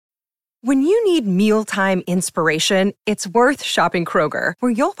When you need mealtime inspiration, it's worth shopping Kroger,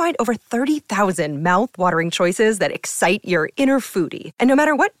 where you'll find over 30,000 mouth-watering choices that excite your inner foodie. And no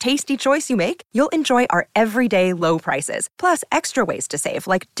matter what tasty choice you make, you'll enjoy our everyday low prices, plus extra ways to save,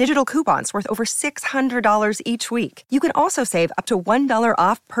 like digital coupons worth over $600 each week. You can also save up to $1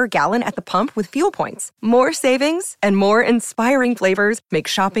 off per gallon at the pump with fuel points. More savings and more inspiring flavors make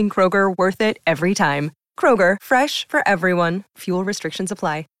shopping Kroger worth it every time. Kroger, fresh for everyone. Fuel restrictions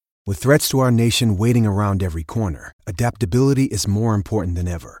apply. With threats to our nation waiting around every corner, adaptability is more important than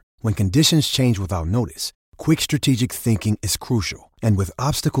ever. When conditions change without notice, quick strategic thinking is crucial. And with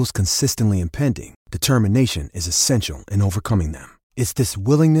obstacles consistently impending, determination is essential in overcoming them. It's this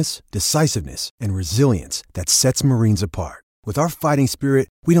willingness, decisiveness, and resilience that sets Marines apart. With our fighting spirit,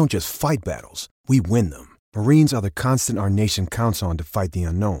 we don't just fight battles, we win them. Marines are the constant our nation counts on to fight the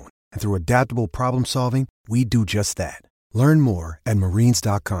unknown. And through adaptable problem solving, we do just that. Learn more at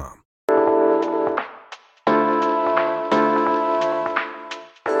marines.com.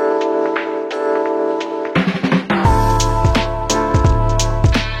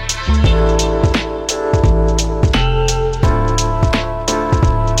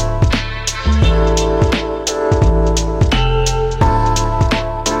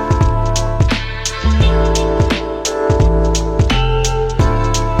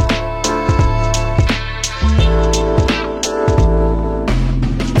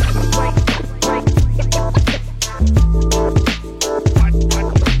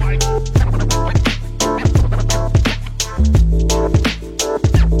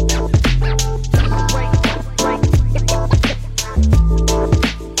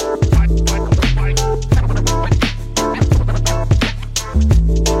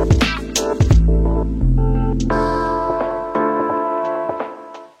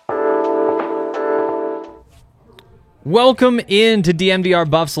 Welcome into DMDR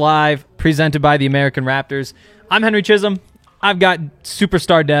Buffs Live, presented by the American Raptors. I'm Henry Chisholm. I've got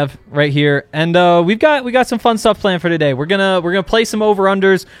Superstar Dev right here, and we got some fun stuff planned for today. We're gonna play some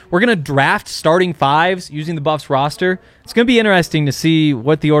over-unders. We're gonna draft starting fives using the Buffs roster. It's gonna be interesting to see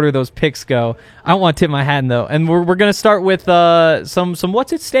what the order of those picks go. I don't want to tip my hat in though, and we're gonna start with some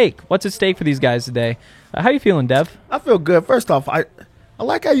what's at stake. What's at stake for these guys today? How you feeling, Dev? I feel good. First off, I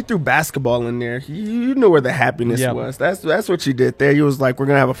like how you threw basketball in there. You knew where the happiness was. That's what you did there. You was like, we're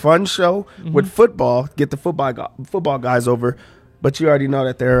going to have a fun show with football, get the football guys over. But you already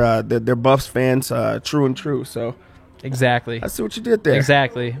know that they're Buffs fans, true and true. So exactly. I see what you did there.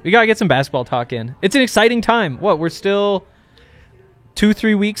 Exactly. We got to get some basketball talk in. It's an exciting time. We're still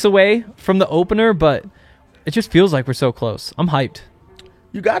 2-3 weeks away from the opener, but it just feels like we're so close. I'm hyped.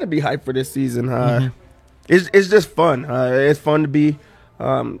 You got to be hyped for this season. It's just fun. It's fun to be.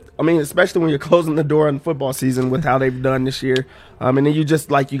 Especially when you're closing the door on football season with how they've done this year. And then you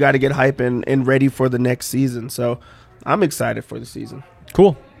just you got to get hype and ready for the next season. So I'm excited for the season.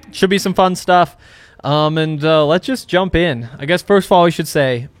 Cool. Should be some fun stuff. Let's just jump in. I guess first of all, we should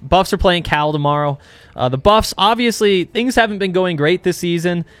say Buffs are playing Cal tomorrow. The Buffs, obviously, things haven't been going great this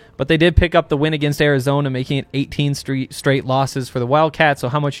season, but they did pick up the win against Arizona, making it 18 straight losses for the Wildcats. So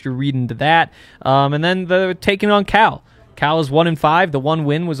how much do you read into that? And then they're taking on Cal. Cal is 1-5. The one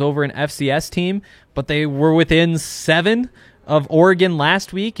win was over an FCS team, but they were within 7 of Oregon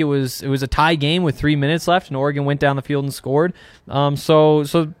last week. It was a tie game with 3 minutes left, and Oregon went down the field and scored. So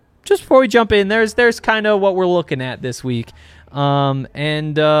just before we jump in, there's kind of what we're looking at this week.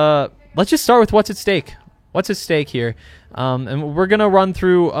 Let's just start with what's at stake. What's at stake here? And we're gonna run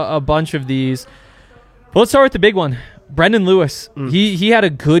through a bunch of these. But let's start with the big one. Brendan Lewis, he had a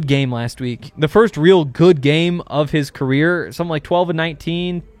good game last week. The first real good game of his career, something like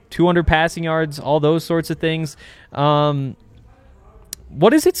 12-19, 200 passing yards, all those sorts of things. What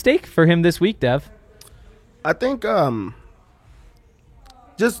is at stake for him this week, Dev? I think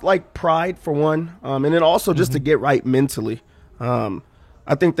just like pride for one, and then also just to get right mentally. I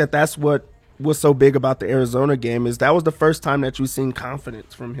think that's what was so big about the Arizona game is that was the first time that you've seen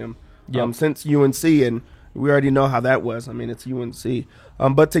confidence from him since UNC, and we already know how that was. I mean, it's UNC.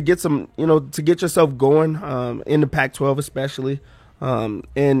 But to get to get yourself going in the Pac-12 especially,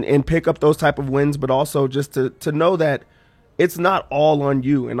 and pick up those type of wins, but also just to know that it's not all on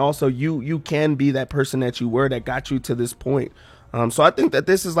you, and also you can be that person that you were that got you to this point. So I think that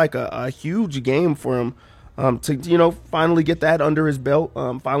this is like a huge game for him to finally get that under his belt,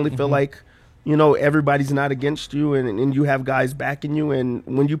 finally feel like everybody's not against you, and you have guys backing you, and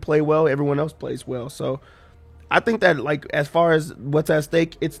when you play well, everyone else plays well. So I think that, as far as what's at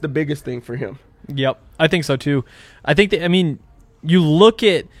stake, it's the biggest thing for him. Yep, I think so too. I think that, you look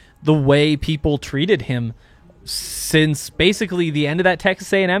at the way people treated him since basically the end of that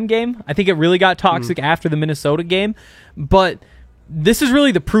Texas A&M game. I think it really got toxic after the Minnesota game, but this is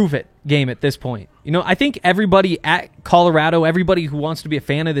really the prove it game at this point. You know, I think everybody at Colorado, everybody who wants to be a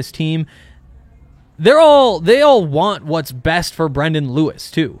fan of this team, they all want what's best for Brendan Lewis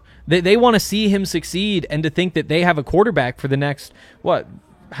too. They want to see him succeed and to think that they have a quarterback for the next,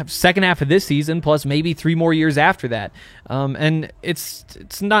 second half of this season plus maybe 3 more years after that. And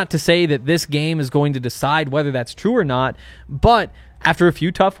it's not to say that this game is going to decide whether that's true or not, but after a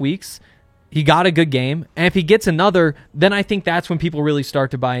few tough weeks, he got a good game, and if he gets another, then I think that's when people really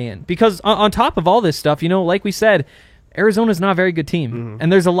start to buy in. Because on top of all this stuff, you know, like we said, Arizona's not a very good team,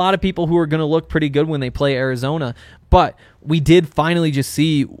 and there's a lot of people who are going to look pretty good when they play Arizona, but we did finally just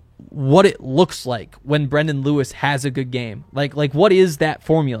see what it looks like when Brendan Lewis has a good game. Like what is that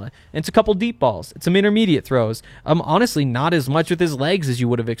formula? And it's a couple deep balls. It's some intermediate throws. Honestly, not as much with his legs as you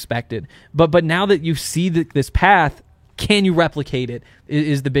would have expected. But now that you see this path, can you replicate it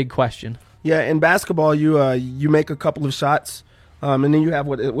is the big question. Yeah, in basketball, you make a couple of shots, and then you have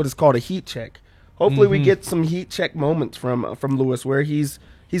what is called a heat check. Hopefully we get some heat check moments from Lewis where he's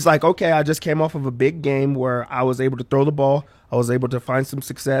like, okay, I just came off of a big game where I was able to throw the ball. I was able to find some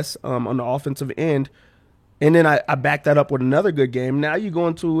success on the offensive end. And then I backed that up with another good game. Now you go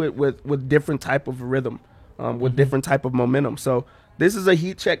into it with different type of rhythm, with different type of momentum. So this is a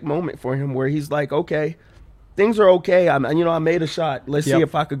heat check moment for him where he's like, okay, things are okay. I made a shot. Let's see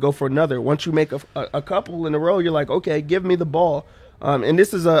if I could go for another. Once you make a couple in a row, you're like, okay, give me the ball. And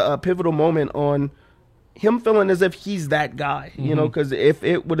this is a pivotal moment on him feeling as if he's that guy, you know, because if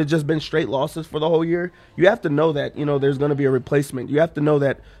it would have just been straight losses for the whole year, you have to know that, you know, there's going to be a replacement. You have to know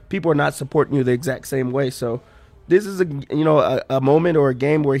that people are not supporting you the exact same way. So this is a moment or a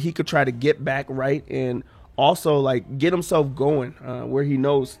game where he could try to get back right and also like get himself going where he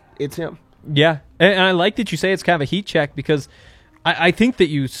knows it's him. Yeah, and I like that you say it's kind of a heat check because I think that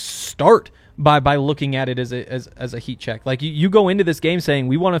you start by looking at it as a heat check. Like you go into this game saying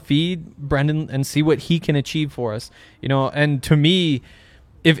we want to feed Brendan and see what he can achieve for us. You know, and to me,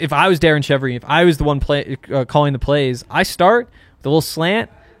 if I was Darren Chevry, if I was the one calling the plays, I start with a little slant,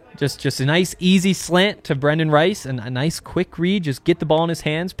 just a nice easy slant to Brendan Rice and a nice quick read. Just get the ball in his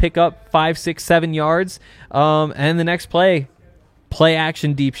hands, pick up 5, 6, 7 yards, and the next play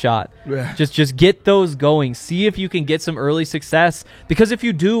action deep shot. Yeah. Just get those going. See if you can get some early success. Because if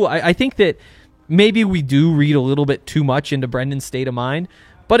you do, I think that maybe we do read a little bit too much into Brendan's state of mind.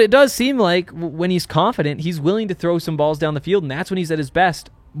 But it does seem like when he's confident, he's willing to throw some balls down the field, and that's when he's at his best.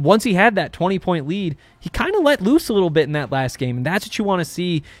 Once he had that 20-point lead, he kind of let loose a little bit in that last game, and that's what you want to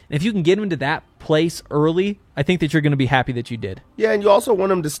see. And if you can get him to that place early, I think that you're going to be happy that you did. Yeah, and you also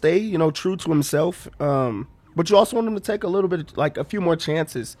want him to stay, true to himself. But you also want him to take a little bit, like a few more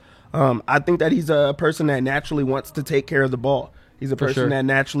chances. I think that he's a person that naturally wants to take care of the ball. He's a person that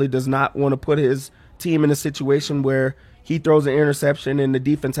naturally does not want to put his team in a situation where he throws an interception and the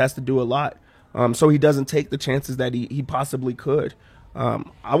defense has to do a lot. So he doesn't take the chances that he possibly could.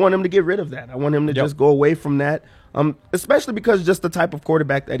 I want him to get rid of that. I want him to just go away from that, especially because just the type of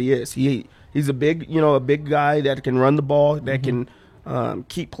quarterback that he is. He's a big guy that can run the ball, that can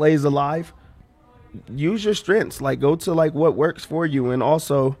keep plays alive. Use your strengths, like go to like what works for you, and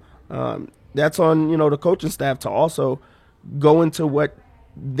also that's on the coaching staff to also go into what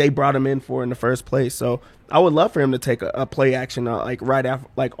they brought him in for in the first place. So I would love for him to take a play action like right after,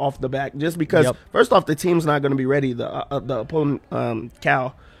 like off the back, just because first off the team's not going to be ready, the opponent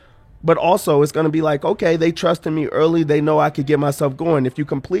Cal, but also it's going to be like, okay, they trusted me early, they know I could get myself going. If you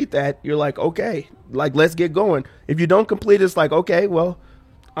complete that, you're like, okay, like let's get going. If you don't complete, it's like, okay, well,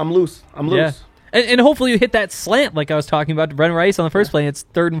 I'm loose. Yeah. And hopefully you hit that slant like I was talking about to Brendan Rice on the first play, and it's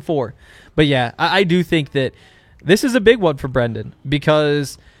 3rd and 4. But yeah, I do think that this is a big one for Brendan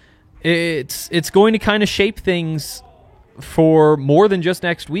because it's going to kind of shape things for more than just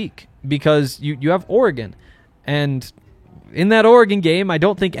next week, because you have Oregon. And in that Oregon game, I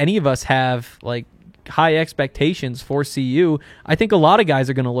don't think any of us have like high expectations for CU. I think a lot of guys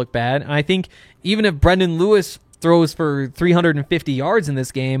are going to look bad. And I think even if Brendan Lewis throws for 350 yards in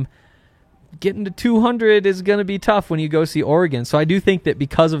this game, getting to 200 is going to be tough when you go see Oregon. So I do think that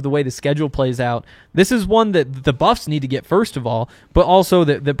because of the way the schedule plays out, this is one that the Buffs need to get first of all, but also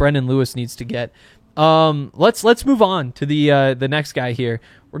that Brendan Lewis needs to get. Let's move on to the next guy here.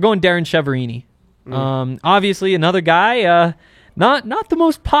 We're going Darren Chiaverini. Obviously another guy, not the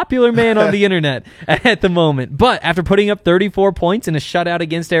most popular man on the internet at the moment, but after putting up 34 points in a shutout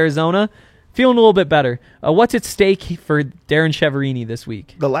against Arizona, feeling a little bit better. What's at stake for Darren Chiaverini this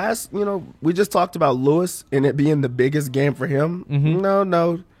week? The last, we just talked about Lewis and it being the biggest game for him.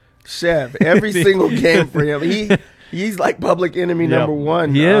 No. Chev, every single game for him. He's like public enemy number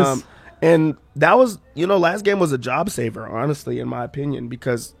one. He is. And that was, last game was a job saver, honestly, in my opinion,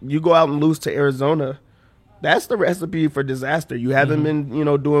 because you go out and lose to Arizona. That's the recipe for disaster. You haven't been,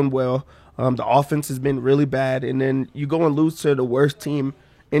 doing well. The offense has been really bad. And then you go and lose to the worst team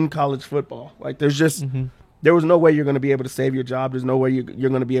in college football. Like, there's just there was no way you're going to be able to save your job. There's no way you're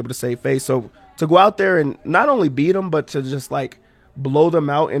going to be able to save face. So to go out there and not only beat them, but to just, like, blow them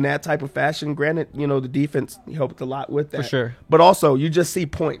out in that type of fashion. Granted, the defense helped a lot with that. For sure. But also, you just see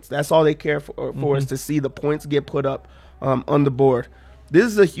points. That's all they care for is to see the points get put up on the board. This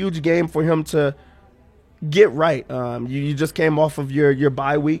is a huge game for him to get right. You just came off of your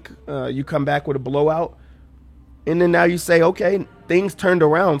bye week. You come back with a blowout. And then now you say, okay, things turned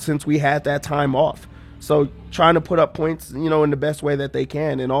around since we had that time off. So trying to put up points, in the best way that they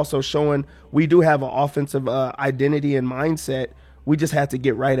can, and also showing we do have an offensive identity and mindset. We just had to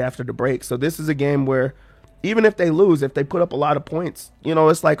get right after the break. So this is a game where even if they lose, if they put up a lot of points,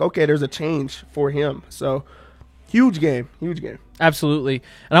 it's like, okay, there's a change for him. So huge game. Absolutely.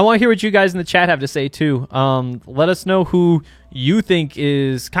 And I want to hear what you guys in the chat have to say too. Let us know who you think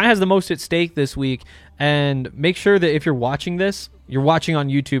kind of has the most at stake this week. And make sure that if you're watching this, you're watching on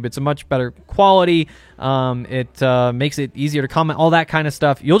YouTube. It's a much better quality. It makes it easier to comment, all that kind of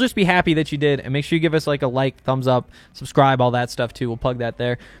stuff. You'll just be happy that you did. And make sure you give us like a like, thumbs up, subscribe, all that stuff too. We'll plug that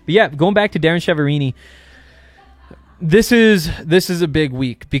there. But yeah, going back to Darren Chiaverini, this is a big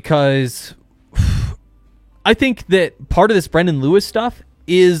week because I think that part of this Brendan Lewis stuff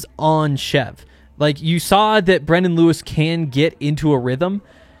is on Chev. Like, you saw that Brendan Lewis can get into a rhythm.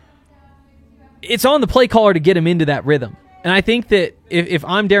 It's on the play caller to get him into that rhythm. And I think that if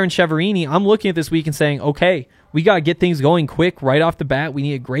I'm Darren Chiaverini, I'm looking at this week and saying, okay, we got to get things going quick right off the bat. We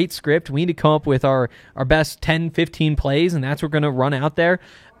need a great script. We need to come up with our best 10, 15 plays, and that's what we're going to run out there.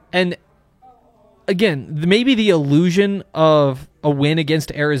 And again, maybe the illusion of a win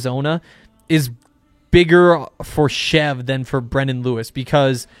against Arizona is bigger for Chev than for Brendan Lewis,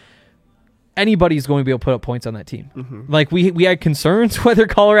 because anybody's going to be able to put up points on that team. Like, we had concerns whether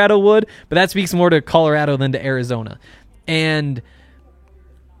Colorado would, but that speaks more to Colorado than to Arizona. And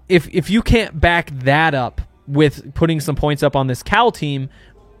if you can't back that up with putting some points up on this Cal team,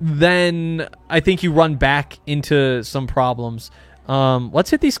 then I think you run back into some problems.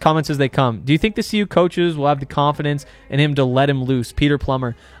 Let's hit these comments as they come. Do you think the CU coaches will have the confidence in him to let him loose? Peter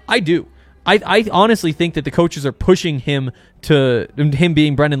Plummer. I do. I honestly think that the coaches are pushing him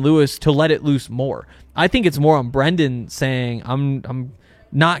being Brendan Lewis to let it loose more. I think it's more on Brendan saying, I'm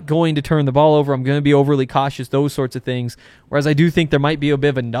not going to turn the ball over. I'm going to be overly cautious, those sorts of things. Whereas I do think there might be a bit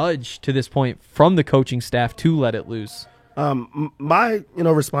of a nudge to this point from the coaching staff to let it loose. My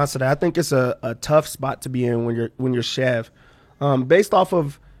response to that, I think it's a tough spot to be in when you're Chev. Based off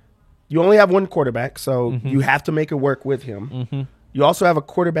of, you only have one quarterback, so you have to make it work with him. You also have a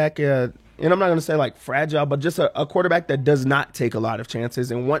quarterback, and I'm not going to say like fragile, but just a quarterback that does not take a lot of chances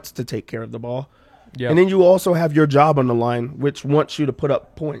and wants to take care of the ball. Yep. And then you also have your job on the line, which wants you to put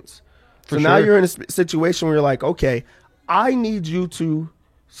up points. So now you're in a situation where you're like, okay, I need you to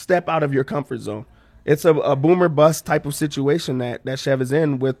step out of your comfort zone. It's a boomer bust type of situation that Chev is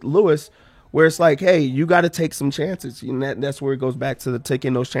in with Lewis, where it's like, hey, you got to take some chances. And that's where it goes back to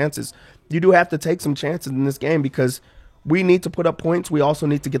taking those chances. You do have to take some chances in this game because we need to put up points. We also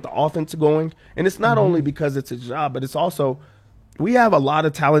need to get the offense going. And it's not only because it's a job, but it's also we have a lot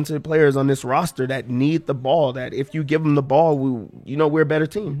of talented players on this roster that need the ball, that if you give them the ball, we're a better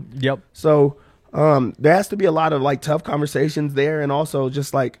team. Yep. So there has to be a lot of like tough conversations there, and also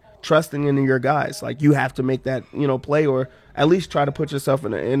just like trusting in your guys. Like, you have to make that, play, or at least try to put yourself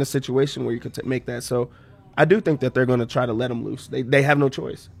in a situation where you could make that. So I do think that they're going to try to let them loose. They have no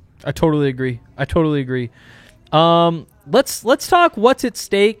choice. I totally agree. Let's talk what's at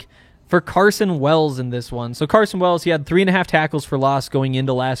stake for Carson Wells in this one. So Carson Wells, he had 3.5 tackles for loss going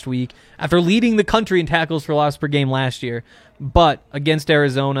into last week after leading the country in tackles for loss per game last year. But against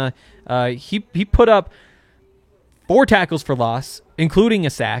Arizona, he put up 4 tackles for loss, including a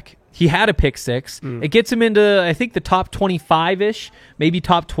sack. He had a pick 6. It gets him into, I think, the top 25-ish, maybe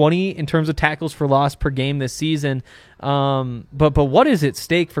top 20 in terms of tackles for loss per game this season. But what is at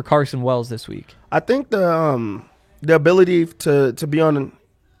stake for Carson Wells this week? I think the ability to be on,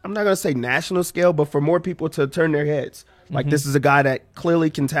 I'm not going to say national scale, but for more people to turn their heads. Like, this is a guy that clearly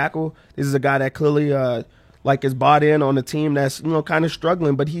can tackle. This is a guy that clearly is bought in on a team that's, kind of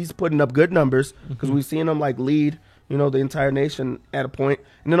struggling, but he's putting up good numbers because we've seen him lead, the entire nation at a point.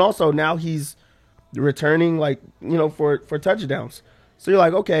 And then also now he's returning for touchdowns. So you're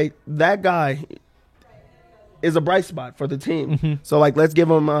like, okay, that guy, is a bright spot for the team. So like, let's give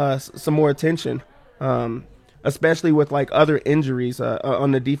him some more attention, especially with like other injuries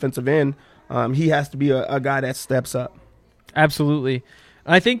on the defensive end. He has to be a guy that steps up. Absolutely.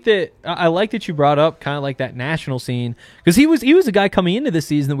 I think that I like that you brought up kind of like that national scene, because he was a guy coming into this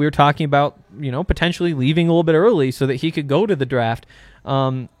season that we were talking about, potentially leaving a little bit early so that he could go to the draft.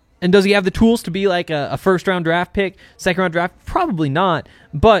 And does he have the tools to be like a first-round draft pick, second-round draft? Probably not.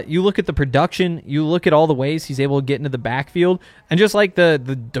 But you look at the production, you look at all the ways he's able to get into the backfield, and just like the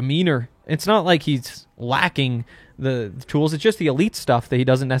demeanor, it's not like he's lacking the tools. It's just the elite stuff that he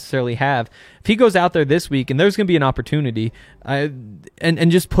doesn't necessarily have. If he goes out there this week, and there's going to be an opportunity,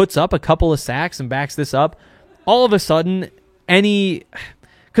 and just puts up a couple of sacks and backs this up, all of a sudden,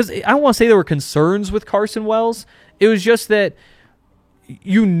 because I don't want to say there were concerns with Carson Wells, it was just that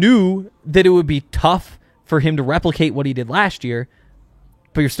you knew that it would be tough for him to replicate what he did last year,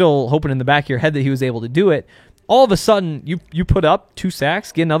 but you're still hoping in the back of your head that he was able to do it. All of a sudden, you put up 2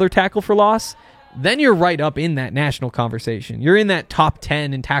 sacks, get another tackle for loss, then you're right up in that national conversation. You're in that top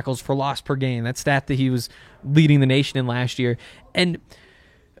 10 in tackles for loss per game, that stat that he was leading the nation in last year. And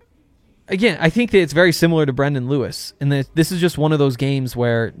again, I think that it's very similar to Brendan Lewis, and that this is just one of those games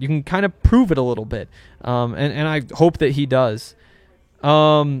where you can kind of prove it a little bit, and I hope that he does.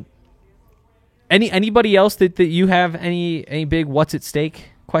 Anybody else that you have any big what's at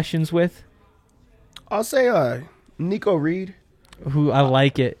stake questions with? I'll say Nico Reed. Who I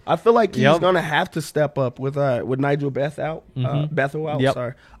like it. I feel like he's gonna have to step up with Nigel Bethel out. Yep.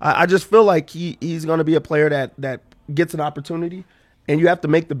 Sorry, I just feel like he's gonna be a player that gets an opportunity, and you have to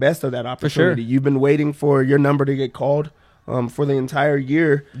make the best of that opportunity. For sure. You've been waiting for your number to get called for the entire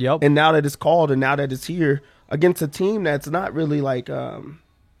year, and now that it's called and now that it's here against a team that's not really like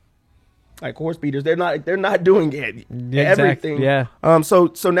horse beaters, they're not doing everything. Yeah.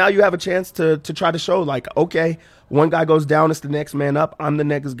 So now you have a chance to try to show like, okay, one guy goes down, it's the next man up. I'm the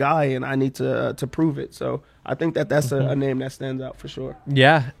next guy, and I need to prove it. So I think that's a name that stands out for sure.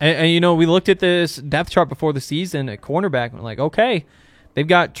 Yeah, and we looked at this depth chart before the season at cornerback, and we're like, okay, they've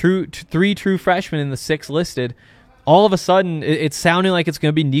got 3 true freshmen in the 6 listed. All of a sudden, it's sounding like it's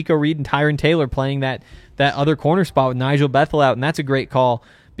going to be Nico Reed and Tyron Taylor playing that other corner spot with Nigel Bethel out, and that's a great call.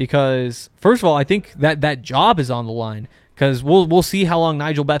 Because, first of all, I think that job is on the line. Because we'll see how long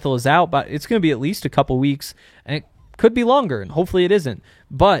Nigel Bethel is out, but it's going to be at least a couple weeks, and it could be longer, and hopefully it isn't.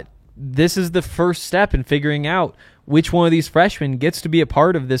 But this is the first step in figuring out which one of these freshmen gets to be a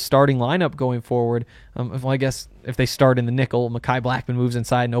part of this starting lineup going forward. I guess if they start in the nickel, Mekhi Blackman moves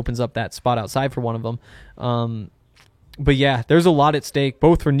inside and opens up that spot outside for one of them. But yeah, there's a lot at stake,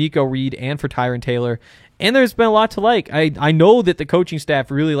 both for Nico Reed and for Tyron Taylor. And there's been a lot to like. I know that the coaching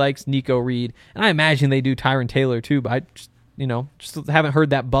staff really likes Nico Reed, and I imagine they do Tyron Taylor too, but I just haven't heard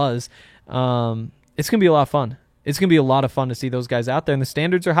that buzz. It's going to be a lot of fun. It's going to be a lot of fun to see those guys out there, and the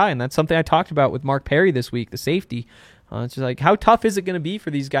standards are high, and that's something I talked about with Mark Perry this week, the safety. It's just like, how tough is it going to be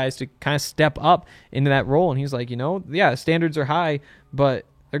for these guys to kind of step up into that role? And he's like, standards are high, but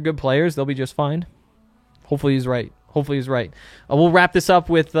they're good players. They'll be just fine. Hopefully he's right. We'll wrap this up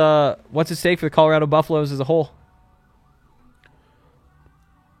with what's at stake for the Colorado Buffaloes as a whole.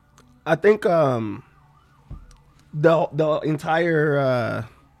 I think the entire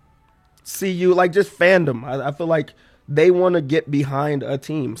CU, like just fandom, I feel like they want to get behind a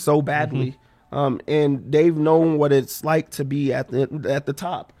team so badly, and they've known what it's like to be at the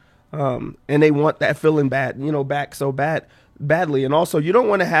top, and they want that feeling back so badly. And also, you don't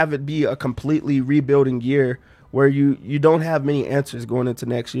want to have it be a completely rebuilding year where you don't have many answers going into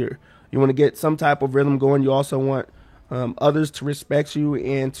next year. You want to get some type of rhythm going. You also want others to respect you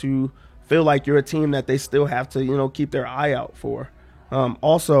and to feel like you're a team that they still have to, keep their eye out for.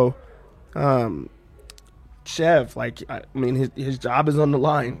 Chev, his job is on the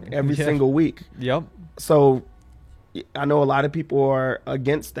line every single week. Yep. So I know a lot of people are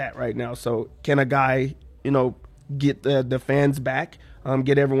against that right now. So can a guy, get the fans back?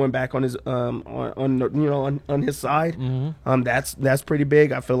 Get everyone back on his on his side. Mm-hmm. That's pretty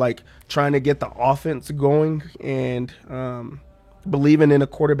big. I feel like trying to get the offense going and believing in a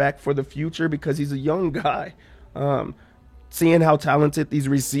quarterback for the future because he's a young guy. Seeing how talented these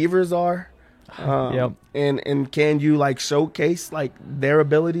receivers are, and can you showcase their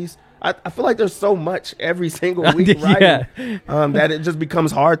abilities? I feel like there's so much every single week, right? That it just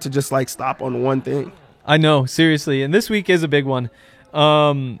becomes hard to just stop on one thing. I know, seriously, and this week is a big one.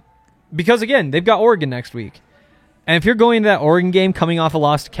 Because again, they've got Oregon next week. And if you're going into that Oregon game coming off a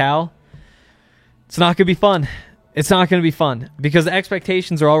loss to Cal, it's not going to be fun. It's not going to be fun because the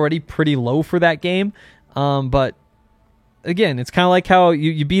expectations are already pretty low for that game. But again, it's kind of like how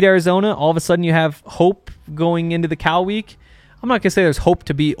you beat Arizona. All of a sudden you have hope going into the Cal week. I'm not going to say there's hope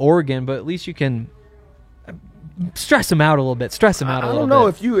to beat Oregon, but at least you can stress them out a little bit. I don't know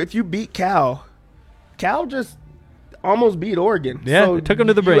if you beat Cal just almost beat Oregon. Yeah, so it took them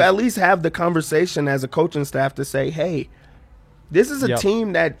to the brink. You at least have the conversation as a coaching staff to say, hey, this is a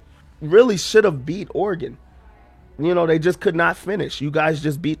team that really should have beat Oregon. They just could not finish. You guys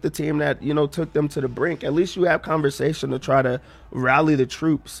just beat the team that, took them to the brink. At least you have conversation to try to rally the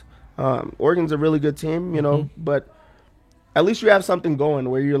troops. Oregon's a really good team, but at least you have something going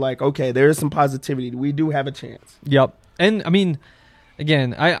where you're like, okay, there is some positivity. We do have a chance. Yep. And, I mean,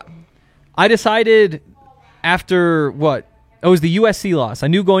 again, I decided after what? It was the USC loss. I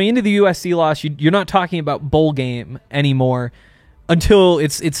knew going into the USC loss, you're not talking about bowl game anymore until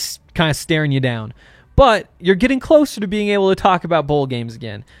it's kind of staring you down. But you're getting closer to being able to talk about bowl games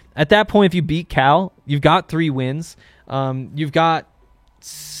again. At that point, if you beat Cal, you've got 3 wins. You've got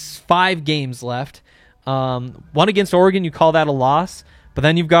 5 games left. One against Oregon, you call that a loss. But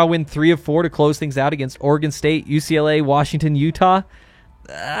then you've got to win 3 of 4 to close things out against Oregon State, UCLA, Washington, Utah.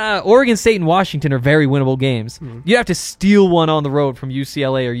 Oregon State and Washington are very winnable games. You have to steal one on the road from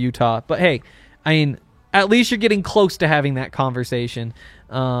UCLA or Utah. But hey, I mean, at least you're getting close to having that conversation.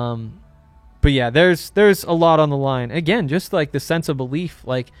 But yeah, there's a lot on the line. Again, just like the sense of belief,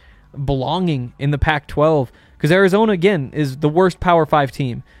 like belonging in the Pac-12. Because Arizona, again, is the worst Power 5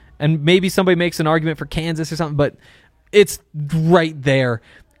 team. And maybe somebody makes an argument for Kansas or something, but it's right there.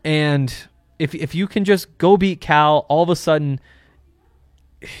 And if you can just go beat Cal, all of a sudden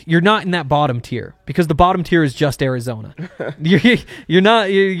you're not in that bottom tier, because the bottom tier is just Arizona. You're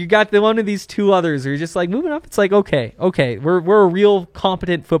not. You got the one of these 2 others. You're just like moving up. It's like okay, we're a real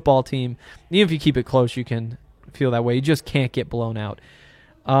competent football team. Even if you keep it close, you can feel that way. You just can't get blown out.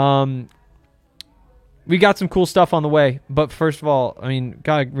 We got some cool stuff on the way, but first of all, I mean,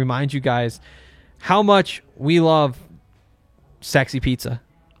 gotta remind you guys how much we love Sexy Pizza.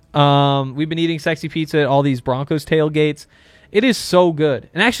 We've been eating Sexy Pizza at all these Broncos tailgates. It is so good.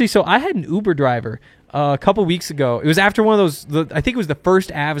 And actually, so I had an Uber driver a couple weeks ago. It was after one of those, I think it was the first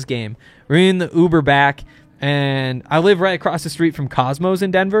Avs game. We're in the Uber back, and I live right across the street from Cosmos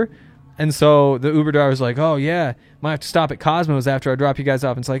in Denver. And so the Uber driver was like, oh, yeah, might have to stop at Cosmos after I drop you guys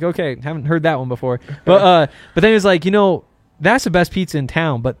off. And it's like, okay, haven't heard that one before. But then he was like, that's the best pizza in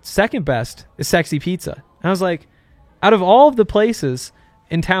town, but second best is Sexy Pizza. And I was like, out of all of the places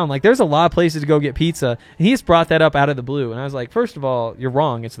in town, like there's a lot of places to go get pizza, and he just brought that up out of the blue. And I was like, first of all, you're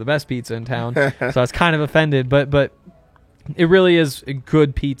wrong. It's the best pizza in town. So I was kind of offended, but it really is a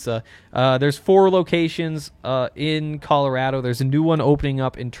good pizza. There's 4 locations in Colorado. There's a new one opening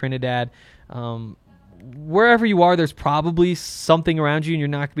up in Trinidad. Wherever you are, there's probably something around you, and you're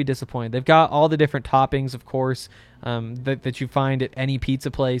not going to be disappointed. They've got all the different toppings, of course, that you find at any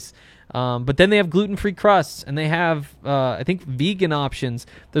pizza place. But then they have gluten-free crusts, and they have, I think, vegan options.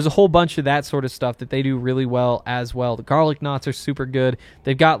 There's a whole bunch of that sort of stuff that they do really well as well. The garlic knots are super good.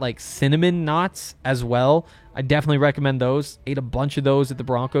 They've got, like, cinnamon knots as well. I definitely recommend those. Ate a bunch of those at the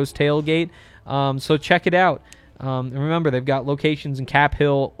Broncos tailgate. So check it out. And remember, they've got locations in Cap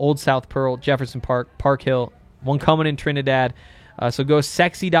Hill, Old South Pearl, Jefferson Park, Park Hill, one coming in Trinidad. So go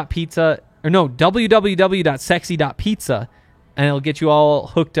www.sexy.pizza, and it'll get you all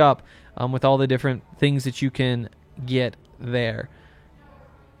hooked up with all the different things that you can get there.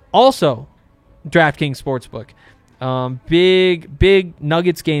 Also, DraftKings Sportsbook. Big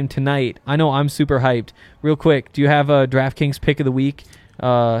Nuggets game tonight. I know I'm super hyped. Real quick, do you have a DraftKings pick of the week?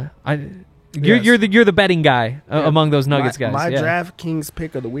 You're the betting guy among those Nuggets guys. My DraftKings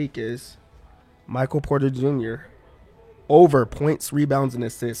pick of the week is Michael Porter Jr. over points, rebounds, and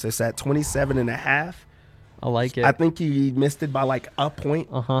assists. It's at 27.5. I like it. I think he missed it by like a point,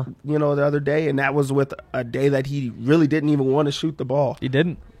 the other day, and that was with a day that he really didn't even want to shoot the ball. He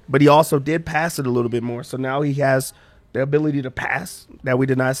didn't. But he also did pass it a little bit more. So now he has the ability to pass that we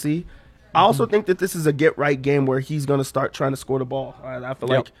did not see. I also think that this is a get-right game where he's going to start trying to score the ball. I feel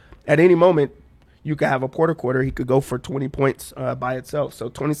like at any moment you could have a Porter quarter. He could go for 20 points by itself. So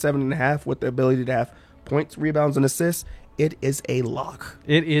 27.5 with the ability to have points, rebounds, and assists. It is a lock.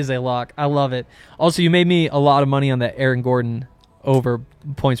 It is a lock. I love it. Also, you made me a lot of money on that Aaron Gordon over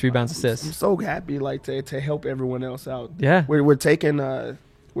points, rebounds, assists. I'm so happy to help everyone else out. Yeah.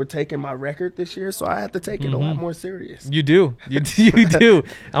 We're taking my record this year, so I have to take it a lot more serious. You do. You do.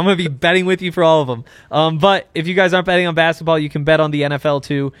 I'm going to be betting with you for all of them. But if you guys aren't betting on basketball, you can bet on the NFL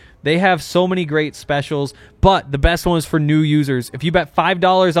too. They have so many great specials, but the best one is for new users. If you bet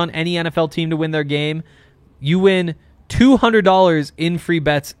 $5 on any NFL team to win their game, you win $200 in free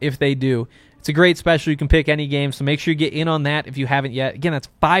bets if they do. It's a great special. You can pick any game, so make sure you get in on that if you haven't yet. Again, that's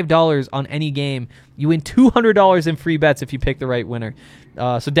 $5 on any game. You win $200 in free bets if you pick the right winner.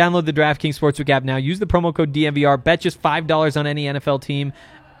 So download the DraftKings Sportsbook app now. Use the promo code DNVR. Bet just $5 on any NFL team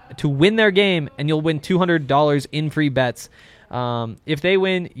to win their game, and you'll win $200 in free bets. If they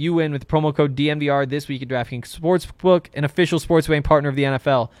win, you win with the promo code DNVR this week at DraftKings Sportsbook, an official sports betting partner of the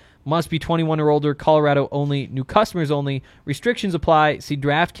NFL. Must be 21 or older, Colorado only, new customers only. Restrictions apply. See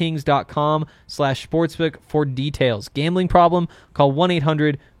DraftKings.com/sportsbook for details. Gambling problem? Call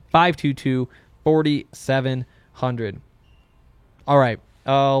 1-800-522-4700. All right,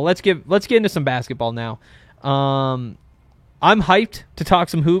 let's get into some basketball now. I'm hyped to talk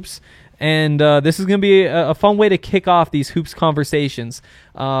some hoops, and this is going to be a fun way to kick off these hoops conversations.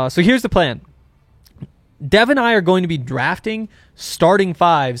 So here's the plan. Dev and I are going to be drafting starting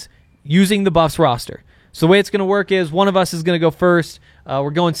fives using the Buffs roster. So the way it's going to work is one of us is going to go first. We're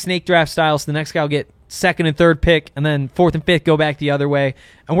going snake draft style, so the next guy will get second and third pick, and then fourth and fifth go back the other way.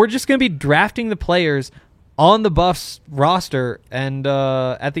 And we're just going to be drafting the players on the Buffs roster, and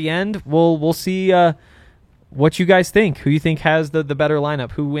at the end, we'll see what you guys think. Who you think has the better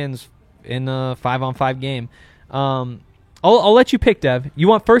lineup? Who wins in a 5-on-5 game? I'll let you pick, Dev. You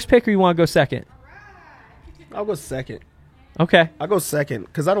want first pick or you want to go second? I'll go second. Okay. I'll go second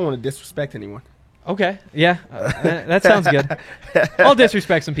because I don't want to disrespect anyone. Okay. Yeah. That sounds good. I'll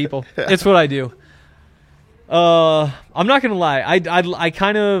disrespect some people. It's what I do. I'm not going to lie. I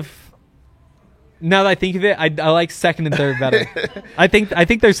kind of, now that I think of it, I like second and third better. I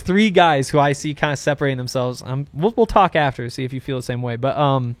think there's three guys who I see kind of separating themselves. We'll talk after, see if you feel the same way. But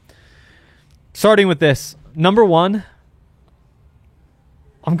starting with this, number one,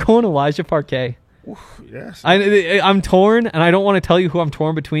 I'm going Elijah Parquet. Oof, yes. I'm torn, and I don't want to tell you who I'm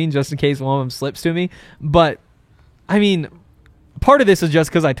torn between just in case one of them slips to me. But, I mean, part of this is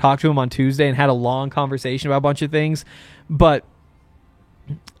just because I talked to him on Tuesday and had a long conversation about a bunch of things. But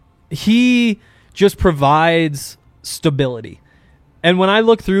he just provides stability. And when I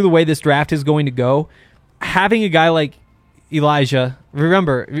look through the way this draft is going to go, having a guy like Elijah,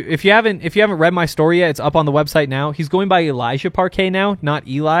 remember, if you haven't read my story yet, it's up on the website now. He's going by Elijah Parquet now, not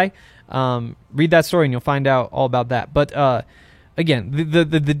Eli. Read that story and you'll find out all about that. But again,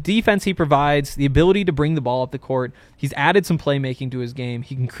 the defense he provides, the ability to bring the ball up the court, he's added some playmaking to his game.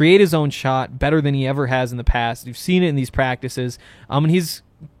 He can create his own shot better than he ever has in the past. You've seen it in these practices. And he's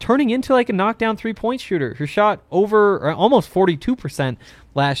turning into like a knockdown three-point shooter who shot over or almost 42%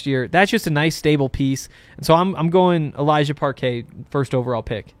 last year. That's just a nice, stable piece. And so I'm going Elijah Parquet, first overall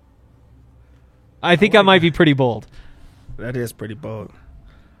pick. I think I might be pretty bold. That is pretty bold.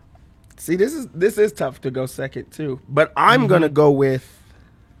 See, this is tough to go second too, but I'm gonna go with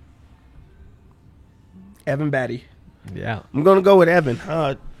Evan Batty. Yeah, I'm gonna go with Evan.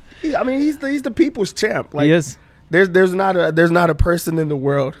 I mean, he's the people's champ. Like, he is. There's not a person in the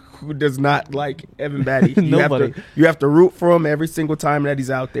world who does not like Evan Batty. Nobody. You have to root for him every single time that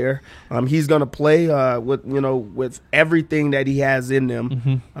he's out there. He's gonna play with everything that he has in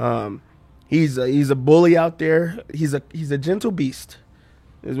him. Mm-hmm. He's a bully out there. He's a gentle beast,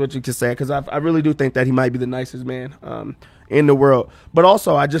 is what you could say, because I really do think that he might be the nicest man in the world. But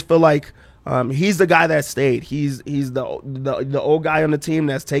also, I just feel like he's the guy that stayed. He's the old guy on the team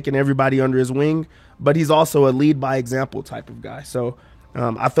that's taken everybody under his wing, but he's also a lead by example type of guy. So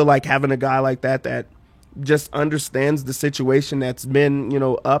I feel like having a guy like that just understands the situation that's been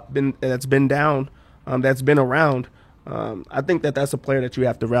up and that's been down, that's been around. I think that's a player that you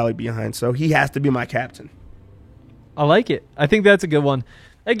have to rally behind. So he has to be my captain. I like it. I think that's a good one.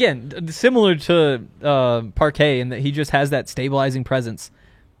 Again, similar to Parquet in that he just has that stabilizing presence.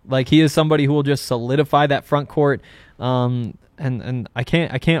 Like, he is somebody who will just solidify that front court, and I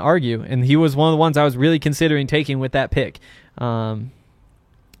can't argue. And he was one of the ones I was really considering taking with that pick.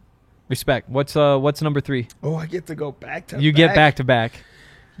 Respect. What's number 3? Oh, I get to go back to back. You get back to back.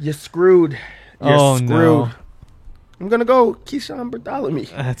 You're screwed. You're screwed. No. I'm gonna go Keyshawn Bartholomew.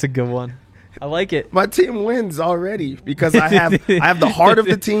 That's a good one. I like it. My team wins already because I have the heart of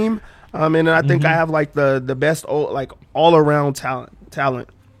the team, and I think I have like the best all around talent.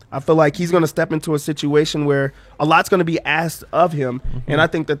 I feel like he's going to step into a situation where a lot's going to be asked of him, and I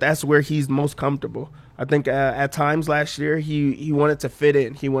think that's where he's most comfortable. I think at times last year he wanted to fit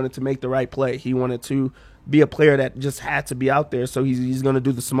in, he wanted to make the right play, he wanted to be a player that just had to be out there. So he's going to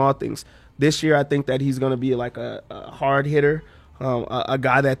do the small things. This year, I think that he's going to be like a hard hitter. A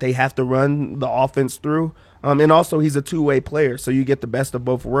guy that they have to run the offense through. And also he's a two-way player, so you get the best of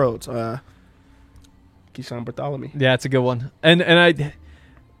both worlds. Keyshawn Bartholomew. Yeah, it's a good one. And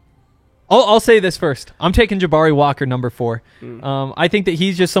I'll say this first. I'm taking Jabari Walker, number 4. I think that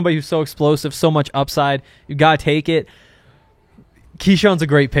he's just somebody who's so explosive, so much upside. You got to take it. Keyshawn's a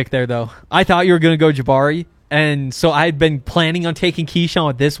great pick there, though. I thought you were going to go Jabari, and so I had been planning on taking Keyshawn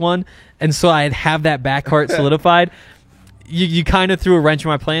with this one, and so I'd have that backcourt solidified. You kind of threw a wrench in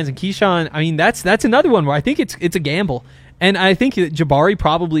my plans, and Keyshawn, I mean, that's another one where I think it's a gamble. And I think that Jabari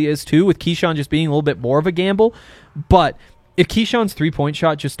probably is too, with Keyshawn just being a little bit more of a gamble. But if Keyshawn's three-point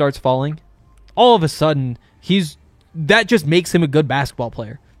shot just starts falling, all of a sudden that just makes him a good basketball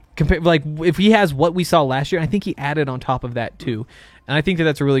player. Like if he has what we saw last year, I think he added on top of that too. And I think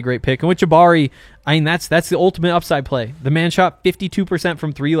that's a really great pick. And with Jabari, I mean that's the ultimate upside play. The man shot 52%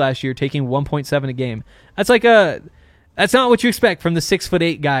 from 3 last year, taking 1.7 a game. That's not what you expect from the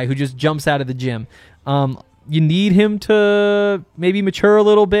 6'8" guy who just jumps out of the gym. You need him to maybe mature a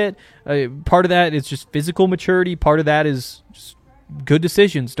little bit. Part of that is just physical maturity. Part of that is just good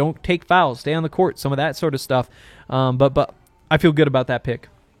decisions. Don't take fouls. Stay on the court. Some of that sort of stuff. But I feel good about that pick.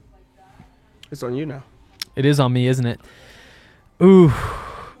 It's on you now. It is on me, isn't it? Ooh.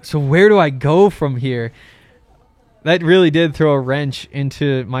 So where do I go from here? That really did throw a wrench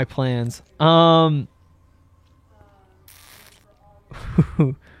into my plans. I'm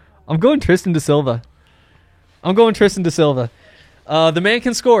going Tristan da Silva. The man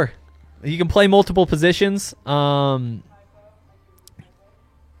can score. He can play multiple positions. I'm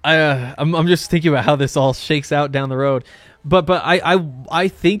just thinking about how this all shakes out down the road. But I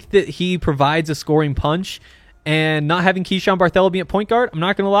think that he provides a scoring punch, and not having Keyshawn Bartholomew at point guard, I'm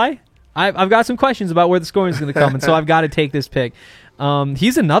not going to lie, I've got some questions about where the scoring is going to come, and so I've got to take this pick.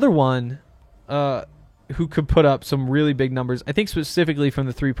 He's another one who could put up some really big numbers. I think specifically from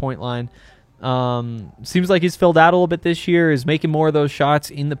the 3-point line. Seems like he's filled out a little bit this year, is making more of those shots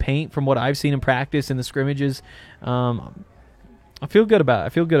in the paint from what I've seen in practice in the scrimmages. I feel good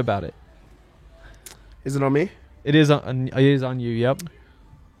about it. Is it on me? It is on you, yep.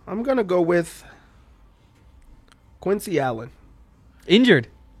 I'm going to go with Quincy Allen. Injured.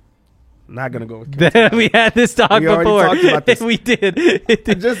 Not going to go with Quincy. We had this talk before. Already talked about this. We did.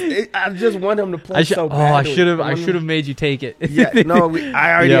 I just want him to play so bad. I should have made you take it. Yeah, no,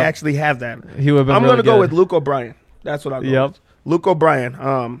 I already actually have that. I'm going to go with Luke O'Brien. That's what I'll go with. Luke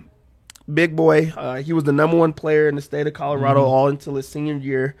O'Brien. Big boy. He was the number 1 player in the state of Colorado all until his senior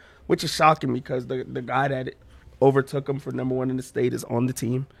year, which is shocking because the guy that overtook him for number 1 in the state is on the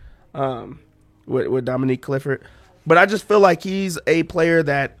team with Dominique Clifford. But I just feel like he's a player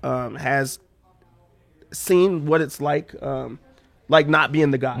that has seen what it's like not being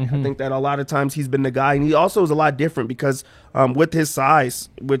the guy. I think that a lot of times he's been the guy. And he also is a lot different because with his size,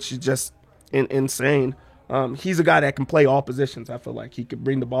 which is just insane, he's a guy that can play all positions. I feel like he could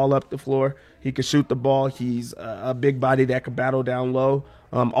bring the ball up the floor. He could shoot the ball. He's a big body that could battle down low.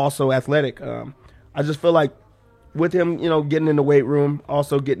 Also athletic. I just feel like with him, getting in the weight room,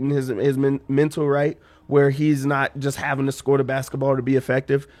 also getting his mental right, where he's not just having to score the basketball to be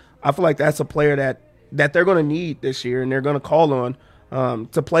effective. I feel like that's a player that they're going to need this year, and they're going to call on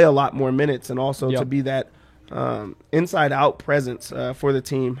to play a lot more minutes and also to be that inside-out presence for the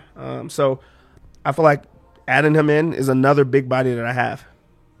team. So I feel like adding him in is another big body that I have.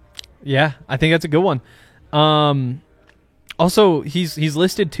 Yeah, I think that's a good one. Also, he's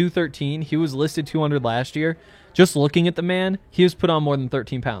listed 213. He was listed 200 last year. Just looking at the man, he was put on more than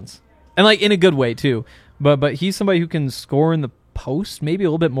 13 pounds. And in a good way too, but he's somebody who can score in the post, maybe a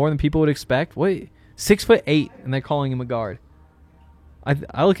little bit more than people would expect. 6'8", and they're calling him a guard.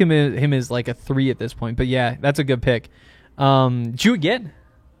 I look at him as like a 3 at this point, but yeah, that's a good pick. Did you again?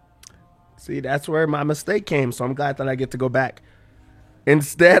 See, that's where my mistake came. So I'm glad that I get to go back.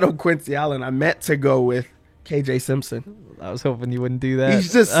 Instead of Quincy Allen, I meant to go with KJ Simpson. I was hoping you wouldn't do that.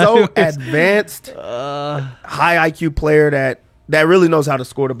 He's just so advanced, high IQ player that really knows how to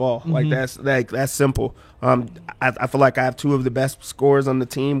score the ball. That's simple. I feel like I have 2 of the best scorers on the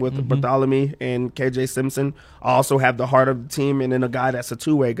team with Bartholomew and KJ Simpson. I also have the heart of the team and then a guy that's a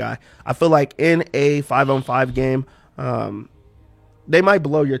two-way guy. I feel like in a 5-on-5 game, they might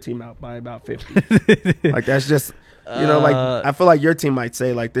blow your team out by about 50. That's just I feel like your team might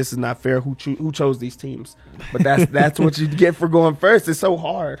say this is not fair. Who chose these teams? But that's what you get for going first. It's so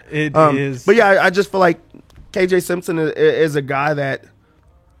hard. It is. But yeah, I just feel like KJ Simpson is a guy that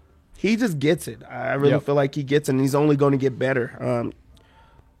he just gets it. I really feel like he gets it, and he's only going to get better.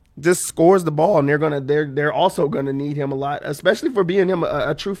 Just scores the ball, and they're also going to need him a lot, especially for being him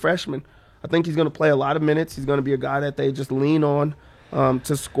a true freshman. I think he's going to play a lot of minutes. He's going to be a guy that they just lean on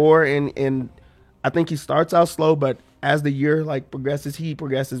to score, and I think he starts out slow, but as the year progresses, he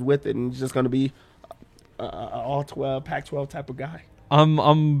progresses with it, and he's just going to be all 12 Pac-12 type of guy.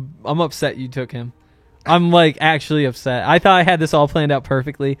 I'm upset you took him. I'm like actually upset. I thought I had this all planned out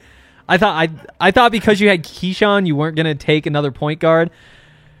perfectly. I thought because you had Keyshawn, you weren't gonna take another point guard.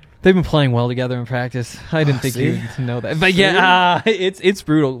 They've been playing well together in practice. I didn't think you'd know that, but yeah, it's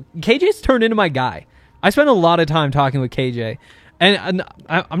brutal. KJ's turned into my guy. I spent a lot of time talking with KJ, and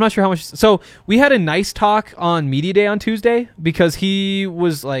I'm not sure how much. So we had a nice talk on Media Day on Tuesday because he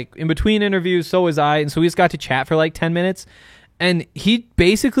was like in between interviews. So was I, and so we just got to chat for like 10 minutes, and he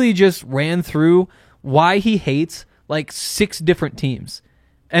basically just ran through why he hates like 6 different teams.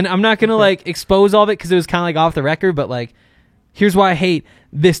 And I'm not going to like expose all of it because it was kind of like off the record, but like, here's why I hate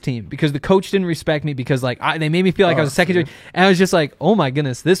this team, because the coach didn't respect me, because like they made me feel like I was a secondary. And I was just like, oh my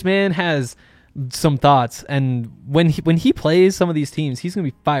goodness, this man has some thoughts. And when he plays some of these teams, he's going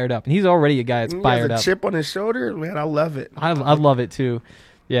to be fired up. And he's already a guy that's fired up. A chip on his shoulder, man, I love it. I love it too.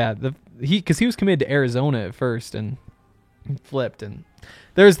 Yeah, because he was committed to Arizona at first and flipped, and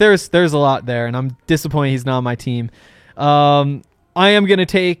there's a lot there, and I'm disappointed he's not on my team. I am going to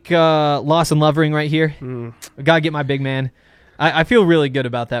take Lawson Lovering right here. I got to get my big man. I feel really good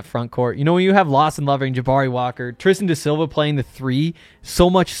about that front court. You know, when you have Lawson Lovering, Jabari Walker, Tristan Da Silva playing the 3,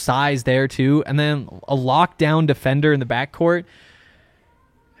 so much size there too, and then a lockdown defender in the backcourt.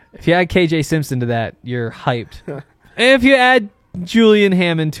 If you add KJ Simpson to that, you're hyped. And if you add Julian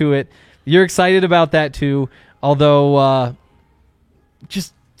Hammond to it, you're excited about that too. Although,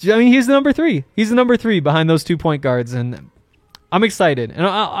 he's the number 3. He's the number 3 behind those 2 point guards, and I'm excited. And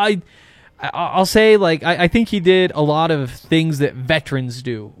I'll say, like, I think he did a lot of things that veterans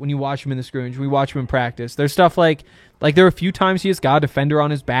do when you watch him in the scrimmage, when you watch him in practice. There's stuff like there were a few times he just got a defender on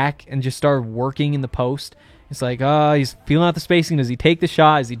his back and just started working in the post. It's like, he's feeling out the spacing. Does he take the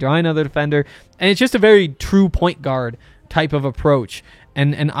shot? Is he drawing another defender? And it's just a very true point guard type of approach.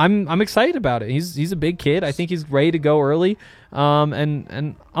 And I'm excited about it. He's a big kid. I think he's ready to go early.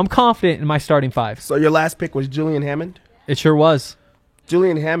 And I'm confident in my starting 5. So your last pick was Julian Hammond? It sure was.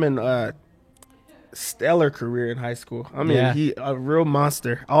 Julian Hammond, stellar career in high school. I mean, he a real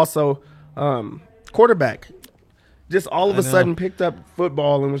monster. Also, quarterback. Just all of a sudden picked up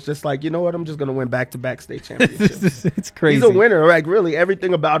football and was just like, you know what, I'm just going to win back-to-back state championships. It's crazy. He's a winner. Like, really,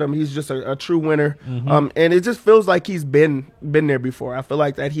 everything about him, he's just a true winner. And it just feels like he's been there before. I feel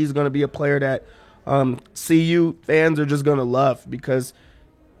like that he's going to be a player that CU fans are just going to love, because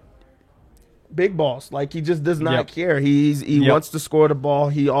big balls. Like, he just does not care. He wants to score the ball.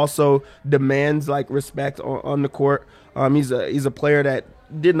 He also demands, like, respect on the court. He's a player that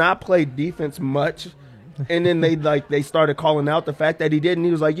did not play defense much. And then they started calling out the fact that he didn't.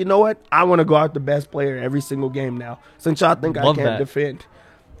 He was like, you know what? I want to go out the best player every single game now, since y'all think I can't defend.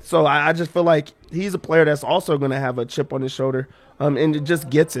 So I just feel like he's a player that's also going to have a chip on his shoulder, and it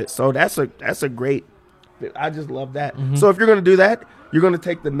just gets it. So that's a great. I just love that. So if you're going to do that, you're going to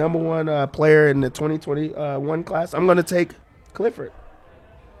take the number 1 player in the 2021 class. I'm going to take Clifford.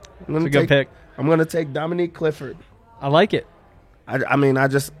 That's a good pick. I'm going to take Dominique Clifford. I like it.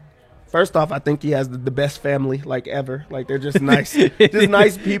 First off, I think he has the best family, like, ever. Like, they're just nice, just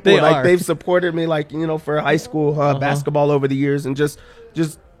nice people. They've supported me, like, you know, for high school basketball over the years, and just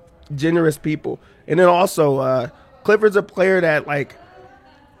generous people. And then also, Clifford's a player that, like,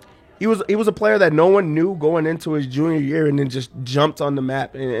 he was a player that no one knew going into his junior year, and then just jumped on the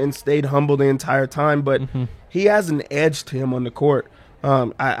map and stayed humble the entire time. But he has an edge to him on the court.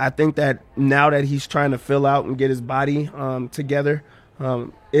 I think that now that he's trying to fill out and get his body together,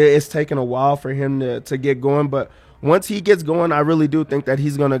 it's taken a while for him to get going, but once he gets going, I really do think that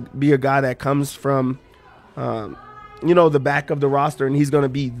he's going to be a guy that comes from, the back of the roster, and he's going to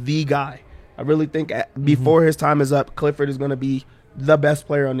be the guy. I really think before his time is up, Clifford is going to be the best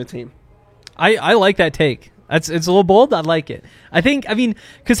player on the team. I like that take. It's a little bold. I like it. I mean,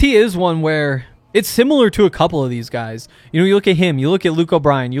 because he is one where it's similar to a couple of these guys. You know, you look at him, you look at Luke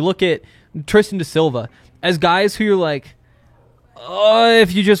O'Brien, you look at Tristan Da Silva as guys who you're like,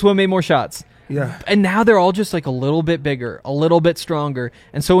 if you just would have made more shots. Yeah. And now they're all just like a little bit bigger, a little bit stronger.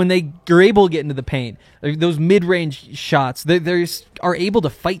 And so when you're able to get into the paint, those mid-range shots, they are able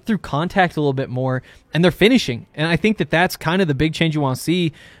to fight through contact a little bit more, and they're finishing. And I think that's kind of the big change you want to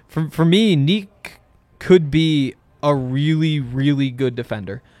see. For me, Neek could be a really, really good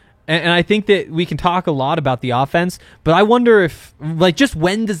defender. And I think that we can talk a lot about the offense, but I wonder if, like, just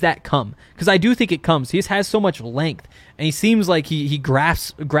when does that come? Because I do think it comes. He just has so much length, and he seems like he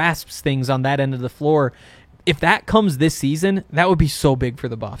grasps things on that end of the floor. If that comes this season, that would be so big for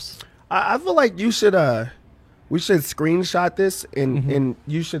the Buffs. I feel like we should screenshot this and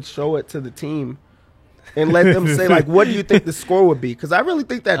you should show it to the team and let them say, like, what do you think the score would be? Because I really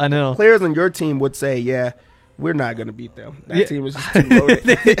think that players on your team would say, yeah, we're not going to beat them. That team is just too loaded.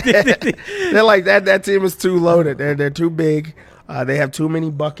 They're like that. That team is too loaded. They're too big. They have too many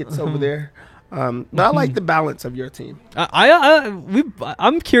buckets over there. But I like the balance of your team.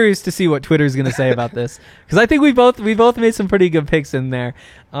 I'm curious to see what Twitter's going to say about this, because I think we both made some pretty good picks in there.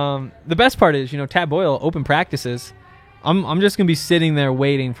 The best part is, Tad Boyle, open practices. I'm just going to be sitting there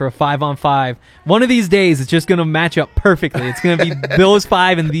waiting for a 5-on-5. One of these days, it's just going to match up perfectly. It's going to be those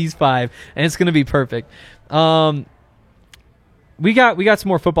 5 and these 5, and it's going to be perfect. We got some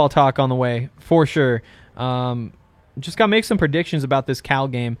more football talk on the way, for sure. Just got to make some predictions about this Cal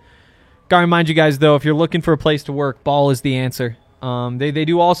game. Got to remind you guys, though, if you're looking for a place to work, Ball is the answer. They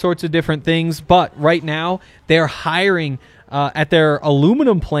do all sorts of different things, but right now they're hiring at their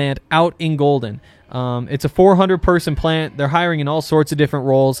aluminum plant out in Golden. It's a 400-person plant. They're hiring in all sorts of different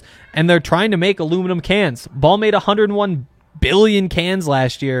roles, and they're trying to make aluminum cans. Ball made 101 billion cans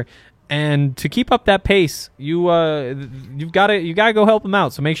last year, and to keep up that pace, you've got to go help them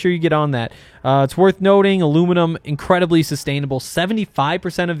out. So make sure you get on that. It's worth noting, aluminum, incredibly sustainable.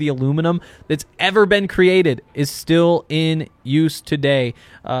 75% of the aluminum that's ever been created is still in use today.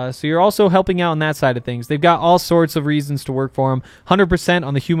 So you're also helping out on that side of things. They've got all sorts of reasons to work for them. 100%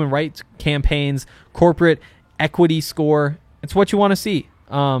 on the human rights campaigns, corporate equity score. It's what you want to see.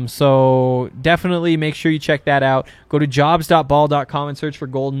 So definitely make sure you check that out. Go to jobs.ball.com and search for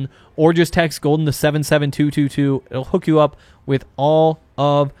Golden, or just text Golden to 77222. It'll hook you up with all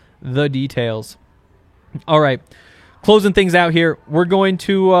of the details. All right, closing things out here. We're going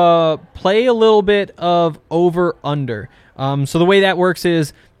to play a little bit of over/under. So the way that works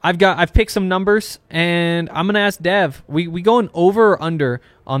is I've picked some numbers, and I'm gonna ask Dev. We going over or under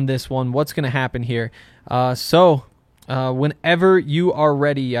on this one? What's gonna happen here? Whenever you are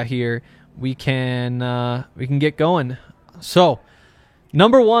ready, here we can get going. So,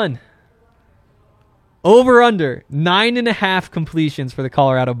 number 1, over under 9.5 completions for the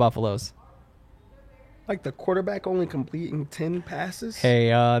Colorado Buffaloes. Like the quarterback only completing 10 passes. Hey,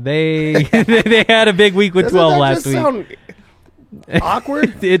 they they had a big week with 12 last week. Sound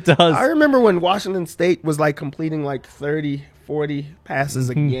awkward? It does. I remember when Washington State was like completing like 30, 40 passes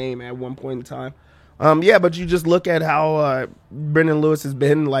a game at one point in time. But you just look at how Brendan Lewis has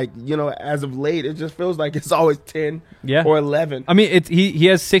been, like, as of late. It just feels like it's always 10 or 11. I mean, he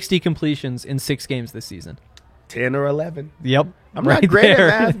has 60 completions in 6 games this season. 10 or 11. Yep. I'm not great at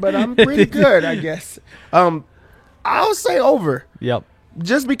math, but I'm pretty good, I guess. I'll say over. Yep.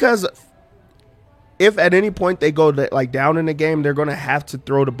 Just because if at any point they go down in the game, they're going to have to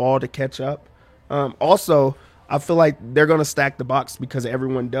throw the ball to catch up. Also, I feel like they're going to stack the box because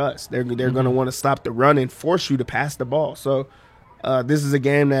everyone does. They're going to want to stop the run and force you to pass the ball. So this is a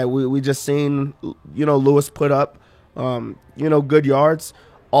game that we just seen, Lewis put up, good yards.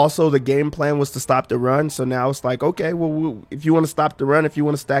 Also, the game plan was to stop the run. So now it's like, okay, well, if you want to stop the run, if you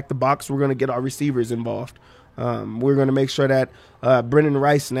want to stack the box, we're going to get our receivers involved. We're going to make sure that Brendan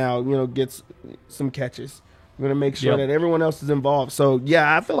Rice now, gets some catches. We're going to make sure that everyone else is involved. So,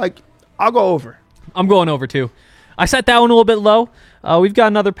 yeah, I feel like I'll go over. I'm going over too. I set that one a little bit low. We've got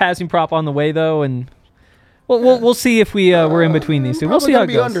another passing prop on the way though, and we'll see if we're in between these two. We'll see how it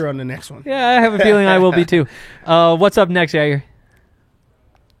goes. Under on the next one. Yeah, I have a feeling I will be too. What's up next, Jair?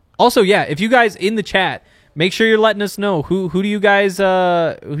 Also, if you guys in the chat, make sure you're letting us know who do you guys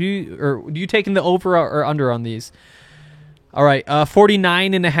do you taking the over or under on these? All right,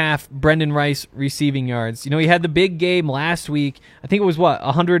 49.5 Brendan Rice receiving yards. He had the big game last week. I think it was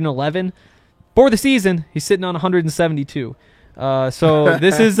 111 for the season. He's sitting on 172. So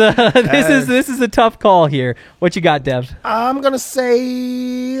this is a tough call here. What you got, Dev? I'm gonna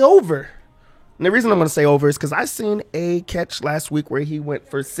say over. And the reason I'm gonna say over is because I seen a catch last week where he went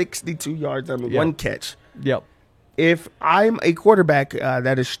for 62 yards on one catch. Yep. If I'm a quarterback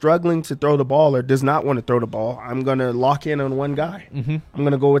that is struggling to throw the ball or does not want to throw the ball, I'm going to lock in on one guy. Mm-hmm. I'm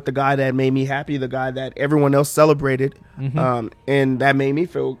going to go with the guy that made me happy, the guy that everyone else celebrated, and that made me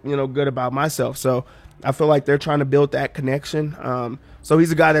feel good about myself. So I feel like they're trying to build that connection. So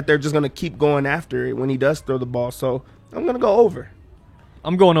he's a guy that they're just going to keep going after when he does throw the ball. So I'm going to go over.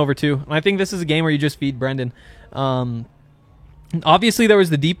 I'm going over too. And I think this is a game where you just feed Brendan. Obviously, there was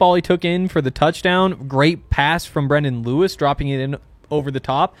the deep ball he took in for the touchdown. Great pass from Brendan Lewis, dropping it in over the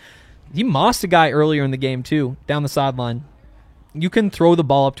top. He mossed a guy earlier in the game, too, down the sideline. You can throw the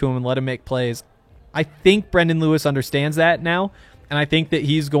ball up to him and let him make plays. I think Brendan Lewis understands that now, and I think that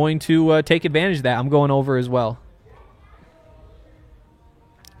he's going to take advantage of that. I'm going over as well.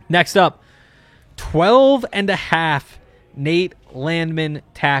 Next up, 12.5 Nate Landman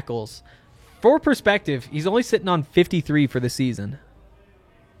tackles. For perspective, he's only sitting on 53 for the season.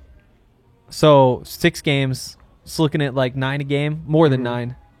 So 6 games. It's looking at like 9 a game, more than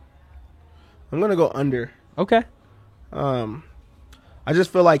 9. I'm gonna go under. Okay. I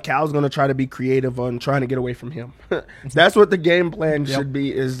just feel like Cal's going to try to be creative on trying to get away from him. That's what the game plan should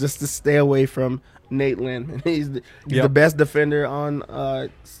be, is just to stay away from Nate Landman. He's the best defender on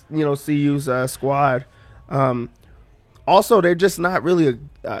CU's squad. Also, they're just not really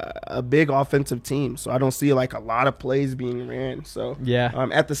a big offensive team, so I don't see like a lot of plays being ran. So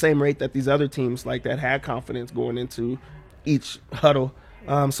at the same rate that these other teams like that had confidence going into each huddle.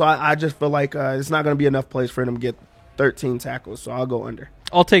 So I just feel like it's not going to be enough plays for him to get 13 tackles, so I'll go under.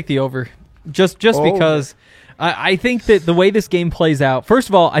 I'll take the over. Just because I think that the way this game plays out, first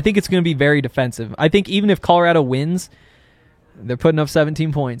of all, I think it's going to be very defensive. I think even if Colorado wins, they're putting up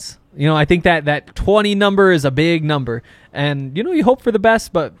 17 points. I think that 20 number is a big number. And, you hope for the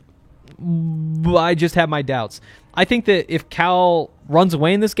best, but I just have my doubts. I think that if Cal runs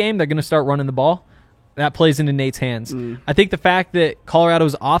away in this game, they're going to start running the ball. That plays into Nate's hands. I think the fact that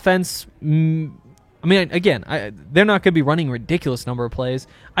Colorado's offense... again, they're not going to be running a ridiculous number of plays.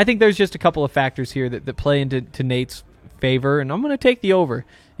 I think there's just a couple of factors here that play into Nate's favor, and I'm going to take the over,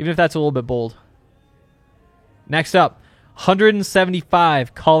 even if that's a little bit bold. Next up,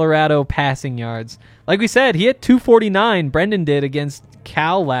 175 Colorado passing yards. Like we said, he hit 249, Brendan did, against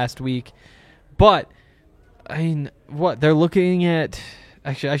Cal last week. But, they're looking at...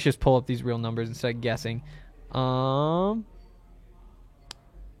 Actually, I should just pull up these real numbers instead of guessing.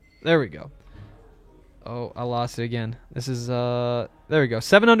 There we go. Oh, I lost it again. This is, there we go.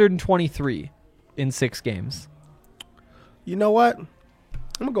 723 in 6 games. You know what? I'm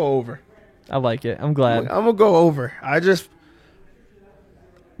going to go over. I like it. I'm glad. I'm going to go over.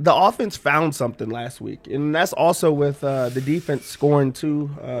 The offense found something last week, and that's also with the defense scoring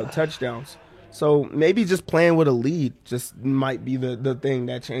 2 touchdowns. So maybe just playing with a lead just might be the thing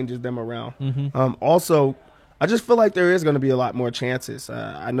that changes them around. Also, I just feel like there is going to be a lot more chances.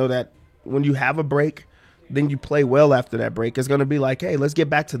 I know that when you have a break, then you play well after that break. It's going to be like, hey, let's get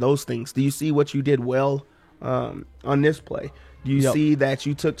back to those things. Do you see what you did well on this play? Do you see that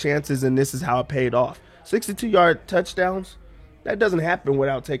you took chances and this is how it paid off? 62-yard touchdowns, that doesn't happen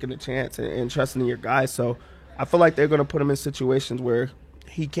without taking a chance and trusting in your guys. So I feel like they're going to put him in situations where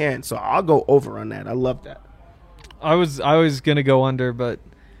he can. So I'll go over on that. I love that. I was going to go under, but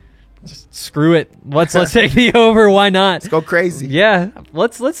just screw it. Let's take the over. Why not? Let's go crazy. Yeah.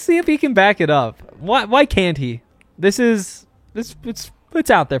 Let's see if he can back it up. Why can't he? It's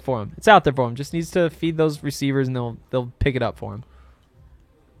out there for him. It's out there for him. Just needs to feed those receivers and they'll pick it up for him.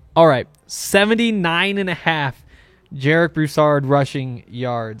 All right. 79.5 Jarek Broussard rushing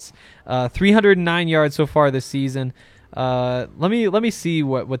yards. 309 yards so far this season. Let me see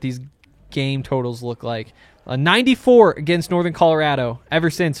what these game totals look like. 94 against Northern Colorado ever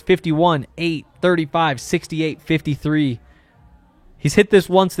since. 51, 8, 35, 68, 53. He's hit this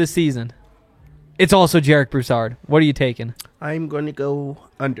once this season. It's also Jarek Broussard. What are you taking? I'm going to go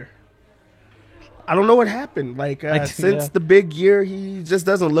under. I don't know what happened. Since the big year, he just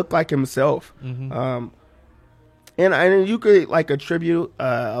doesn't look like himself. And you could attribute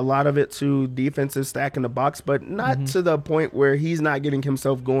a lot of it to defensive stacking the box, but not to the point where he's not getting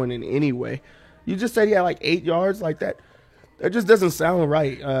himself going in any way. You just said he had 8 yards like that. That just doesn't sound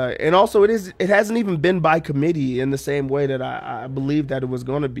right. And also, it hasn't even been by committee in the same way that I believe that it was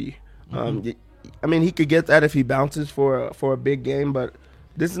going to be. He could get that if he bounces for a big game, but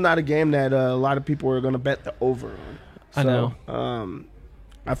this is not a game that a lot of people are going to bet the over on. I know.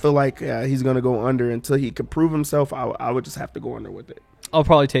 I feel like he's going to go under until he can prove himself. I would just have to go under with it. I'll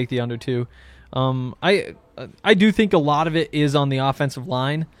probably take the under too. I do think a lot of it is on the offensive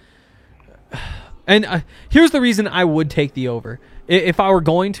line. And here's the reason I would take the over. If I were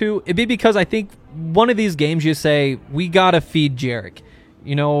going to, it'd be because I think one of these games you say, we got to feed Jarek.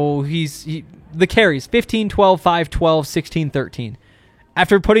 The carries, 15, 12, 5, 12, 16, 13.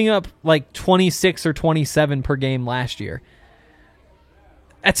 After putting up 26 or 27 per game last year.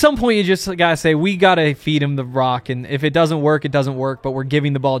 At some point, you just got to say, we got to feed him the rock, and if it doesn't work, it doesn't work, but we're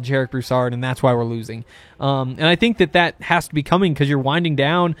giving the ball to Jarek Broussard, and that's why we're losing. And I think that has to be coming because you're winding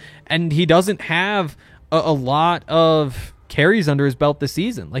down, and he doesn't have a lot of carries under his belt this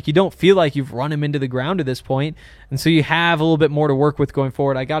season. You don't feel like you've run him into the ground at this point, and so you have a little bit more to work with going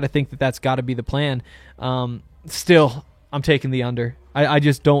forward. I got to think that's got to be the plan. Still, I'm taking the under. I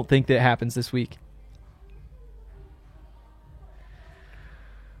just don't think that it happens this week.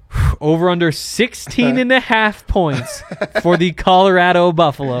 Over under 16.5 points for the Colorado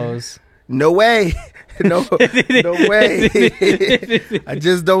Buffaloes. No way. No way. I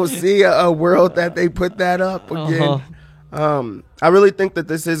just don't see a world that they put that up again. I really think that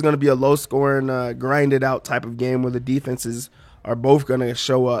this is going to be a low-scoring, grinded-out type of game where the defenses are both going to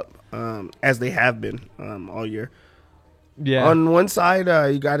show up as they have been all year. Yeah. On one side,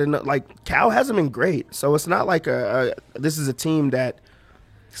 you got to know, like, Cal hasn't been great, so it's not like this is a team that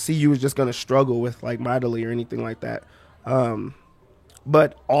CU is just going to struggle with, like, mightily or anything like that.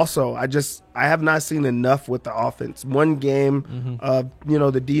 But also, I have not seen enough with the offense. One game,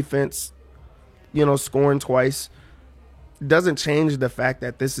 the defense, scoring twice doesn't change the fact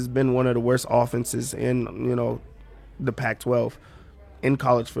that this has been one of the worst offenses in, the Pac-12 in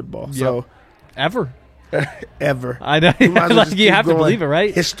college football. Yep. So ever. I know. You have to believe it,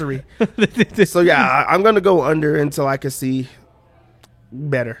 right? History. So, yeah, I'm going to go under until I can see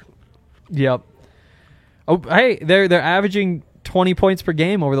better. Yep. Oh, hey, they're averaging 20 points per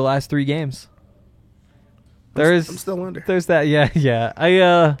game over the last 3 games. I'm still under. There's that.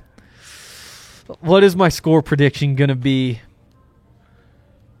 Yeah. What is my score prediction going to be?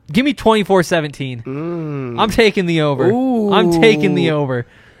 Give me 24-17. I'm taking the over. Ooh. I'm taking the over.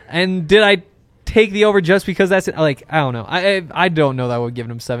 And did I take the over just because that's like, I don't know. I don't know that I would give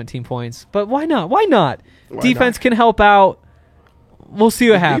them 17 points. But why not? Why not? Defense can help out. We'll see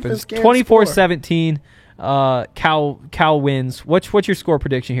what happens. 24-17. Cal wins. What's your score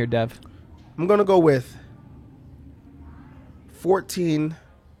prediction here, Dev? I'm going to go with 14-17.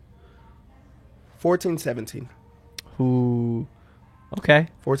 Ooh. Okay.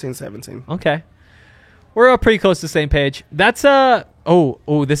 14-17. Okay. We're pretty close to the same page. That's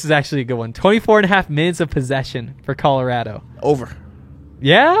this is actually a good one. 24.5 minutes of possession for Colorado. Over.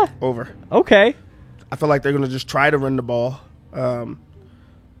 Yeah? Over. Okay. I feel like they're going to just try to run the ball.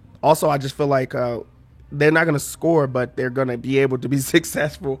 Also, I just feel like they're not going to score, but they're going to be able to be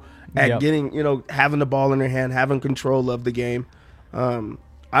successful at getting, having the ball in their hand, having control of the game. I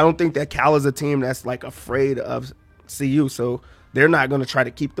don't think that Cal is a team that's like afraid of CU, so they're not going to try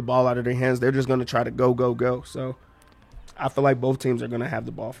to keep the ball out of their hands. They're just going to try to go. So I feel like both teams are going to have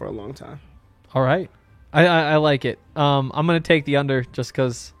the ball for a long time. All right. I like it. I'm going to take the under just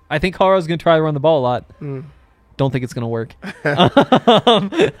because I think Colorado's going to try to run the ball a lot. Don't think it's going to work.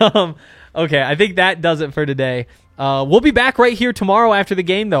 Okay, I think that does it for today. We'll be back right here tomorrow after the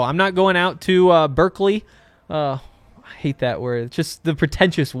game, though. I'm not going out to Berkeley. I hate that word. It's just the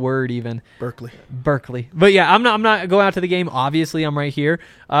pretentious word, even. Berkeley. But yeah, I'm not going out to the game. Obviously, I'm right here.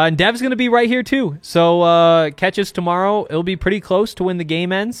 And Dev's going to be right here, too. So catch us tomorrow. It'll be pretty close to when the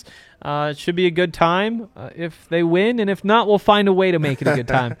game ends. It should be a good time if they win. And if not, we'll find a way to make it a good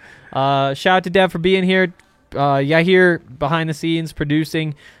time. Shout out to Dev for being here. Here behind the scenes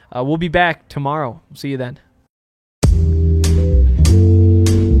producing. We'll be back tomorrow. See you then.